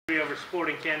cover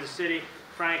Sporting Kansas City.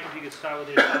 Frank, if you could start with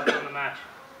your thoughts on the match.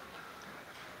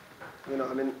 You know,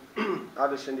 I mean,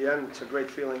 obviously in the end, it's a great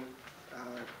feeling.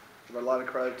 Give a lot of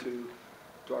credit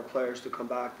to our players to come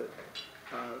back, that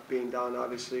being down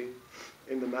obviously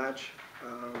in the match,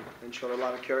 and showed a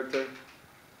lot of character.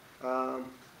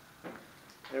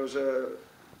 It was a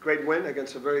great win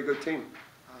against a very good team.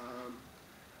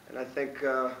 And I think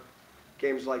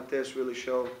games like this really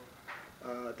show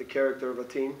the character of a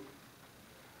team.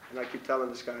 And I keep telling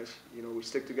these guys, you know, we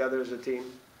stick together as a team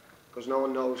because no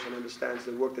one knows and understands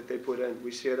the work that they put in.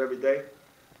 We see it every day,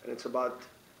 and it's about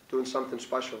doing something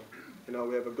special. You know,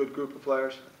 we have a good group of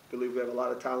players. I believe we have a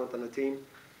lot of talent on the team.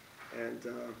 And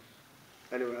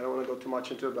anyway, I don't want to go too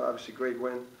much into it, but obviously great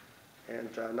win. And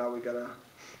now we got to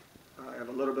have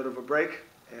a little bit of a break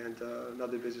and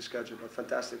another busy schedule, but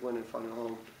fantastic win in front of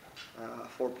home.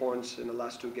 4 points in the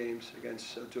last 2 games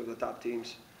against 2 of the top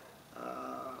teams.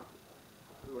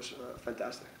 It was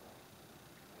fantastic.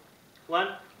 Len?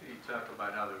 Can you talk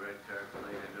about how the red card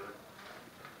played into it?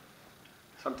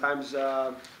 Sometimes,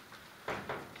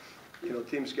 you know,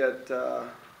 teams get a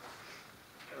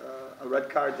red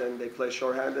card and they play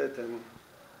shorthanded, and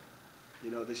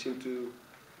you know they seem to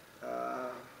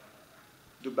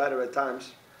do better at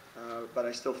times. But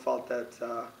I still felt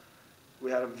that we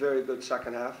had a very good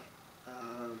second half.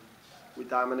 We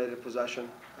dominated possession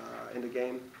in the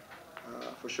game.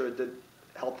 For sure, it did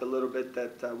help a little bit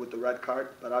that with the red card,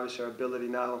 but obviously our ability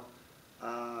now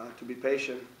to be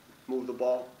patient, move the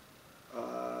ball,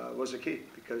 was a key,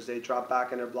 because they dropped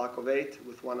back in their block of 8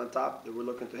 with 1 on top. They were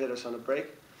looking to hit us on a break,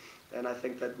 and I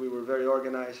think that we were very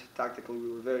organized. Tactically, we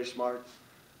were very smart,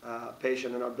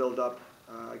 patient in our build-up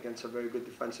against a very good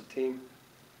defensive team.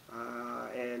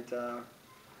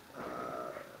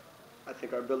 I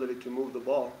think our ability to move the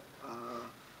ball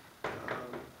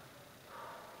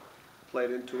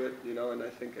played into it, you know, and I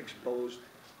think exposed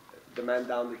the man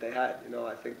down that they had. You know,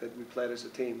 I think that we played as a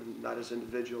team and not as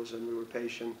individuals, and we were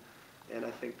patient. And I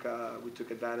think we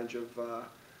took advantage of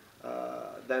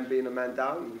them being a man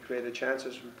down. We created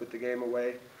chances. We put the game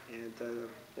away, and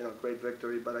you know, great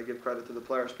victory. But I give credit to the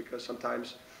players, because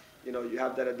sometimes, you know, you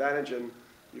have that advantage and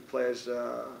you play as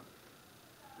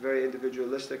very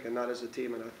individualistic and not as a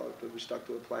team. And I thought that we stuck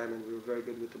to a plan, and we were very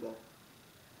good with the ball.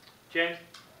 James?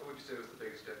 What would you say was the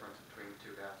biggest difference between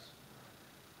the 2 halves?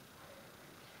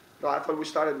 No, I thought we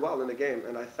started well in the game,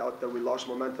 and I thought that we lost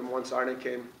momentum once Arne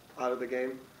came out of the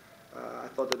game. I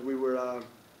thought that we were,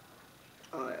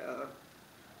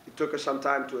 it took us some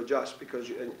time to adjust,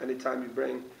 because anytime you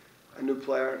bring a new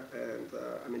player, and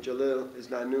I mean, Jalil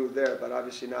is not new there, but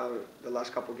obviously now the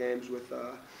last couple games with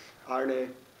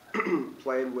Arne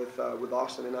playing with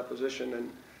Austin in that position,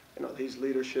 and you know, his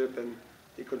leadership, and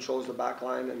he controls the back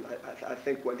line, and I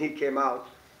think when he came out,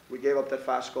 we gave up that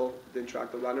fast goal, didn't track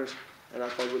the runners, and I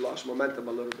thought we lost momentum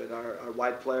a little bit. Our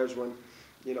wide players, when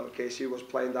you know, KC was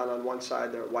playing down on one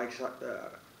side, their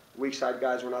weak side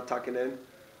guys were not tucking in.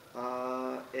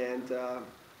 I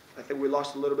think we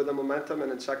lost a little bit of momentum,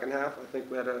 and in the second half, I think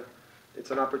we had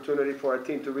it's an opportunity for our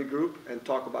team to regroup and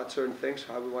talk about certain things,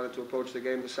 how we wanted to approach the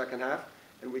game in the second half.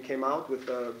 And we came out with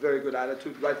a very good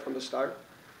attitude right from the start.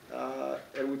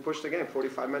 And we pushed the game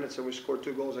 45 minutes, and we scored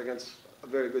 2 goals against a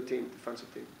very good team,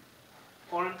 defensive team.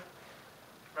 Oren?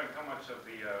 Frank, how much of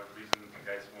the reason you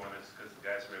guys won is because the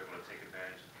guys were able to take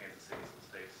advantage of Kansas City's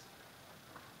mistakes?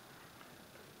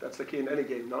 That's the key in any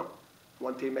game, no?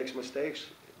 One team makes mistakes,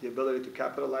 the ability to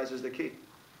capitalize is the key.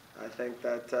 I think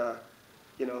that,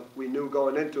 you know, we knew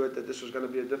going into it that this was going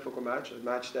to be a difficult match, a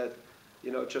match that,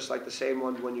 you know, just like the same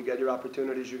one, when you get your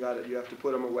opportunities, you have to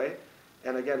put them away.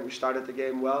 And again, we started the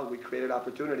game well, we created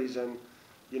opportunities, and,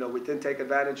 you know, we didn't take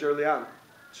advantage early on.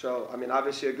 So, I mean,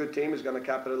 obviously a good team is going to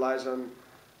capitalize on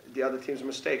the other team's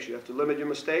mistakes. You have to limit your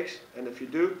mistakes, and if you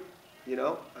do, you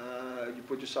know, you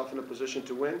put yourself in a position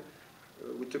to win.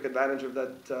 We took advantage of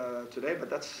that today, but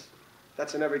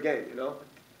that's in every game, you know.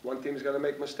 One team is going to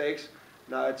make mistakes.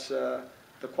 Now it's the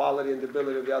quality and the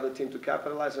ability of the other team to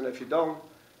capitalize, and if you don't,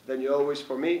 then you always,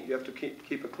 for me, you have to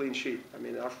keep a clean sheet. I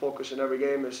mean, our focus in every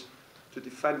game is to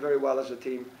defend very well as a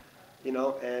team, you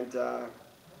know, and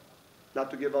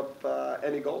not to give up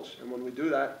any goals. And when we do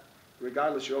that,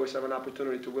 regardless, you always have an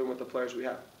opportunity to win with the players we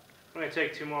have. We're going to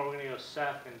take 2 more. We're going to go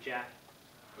Seth and Jack.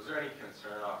 Was there any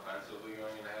concern offensively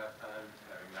going into halftime,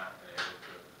 having not been able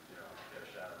to, you know, get a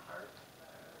shot on Hart?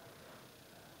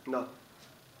 No.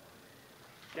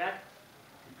 Jack?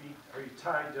 Are you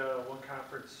tied one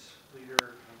conference leader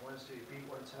on Wednesday? You beat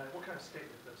one tonight. What kind of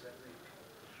statement does that make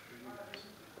for you guys?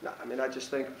 No, I mean, I just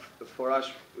think for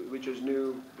us, we just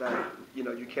knew that, you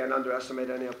know, you can't underestimate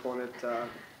any opponent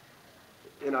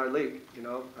in our league, you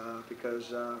know,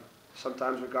 because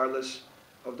sometimes regardless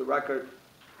of the record,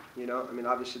 you know, I mean,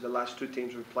 obviously the last two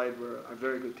teams we played are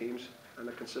very good teams on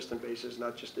a consistent basis,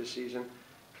 not just this season.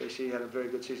 KC had a very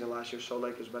good season last year. Salt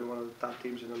Lake has been one of the top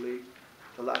teams in the league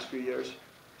the last few years.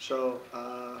 So,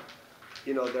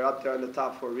 you know, they're up there on the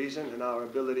top for a reason, and our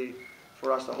ability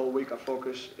for us the whole week, our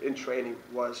focus in training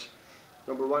was,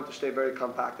 number one, to stay very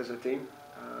compact as a team,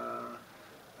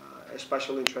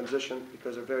 especially in transition,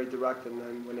 because they're very direct, and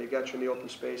then when they get you in the open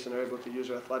space and they're able to use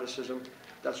their athleticism,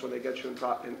 that's when they get you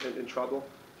in trouble.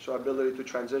 So our ability to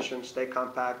transition, stay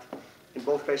compact in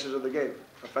both phases of the game,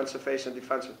 offensive phase and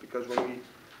defensive, because when we,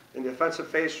 in the offensive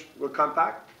phase, we're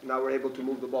compact, now we're able to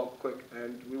move the ball quick,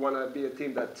 and we want to be a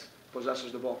team that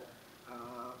possesses the ball.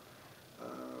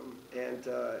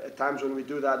 At times when we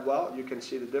do that well, you can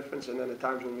see the difference, and then at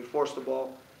times when we force the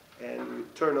ball and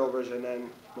turnovers, and then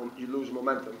you lose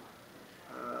momentum.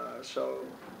 So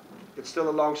it's still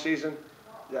a long season,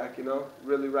 Jack, you know.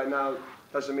 Really right now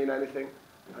doesn't mean anything.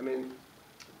 I mean,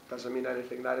 doesn't mean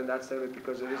anything, not in that statement,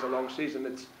 because it is a long season.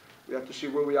 We have to see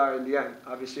where we are in the end.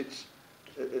 Obviously,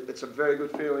 it's a very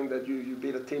good feeling that you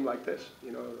beat a team like this,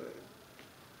 you know,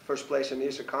 first place in the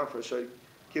Eastern Conference. So it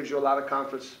gives you a lot of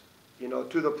confidence, you know,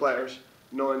 to the players,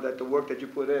 knowing that the work that you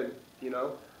put in, you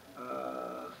know,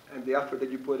 and the effort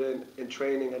that you put in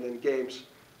training and in games,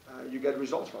 you get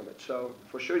results from it. So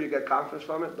for sure you get confidence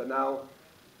from it, but now,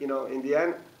 you know, in the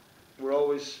end, we're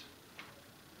always,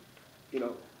 you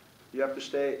know, you have to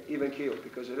stay even keeled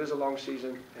because it is a long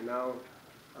season, and now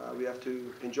we have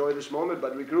to enjoy this moment,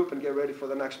 but regroup and get ready for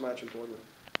the next match in Portland.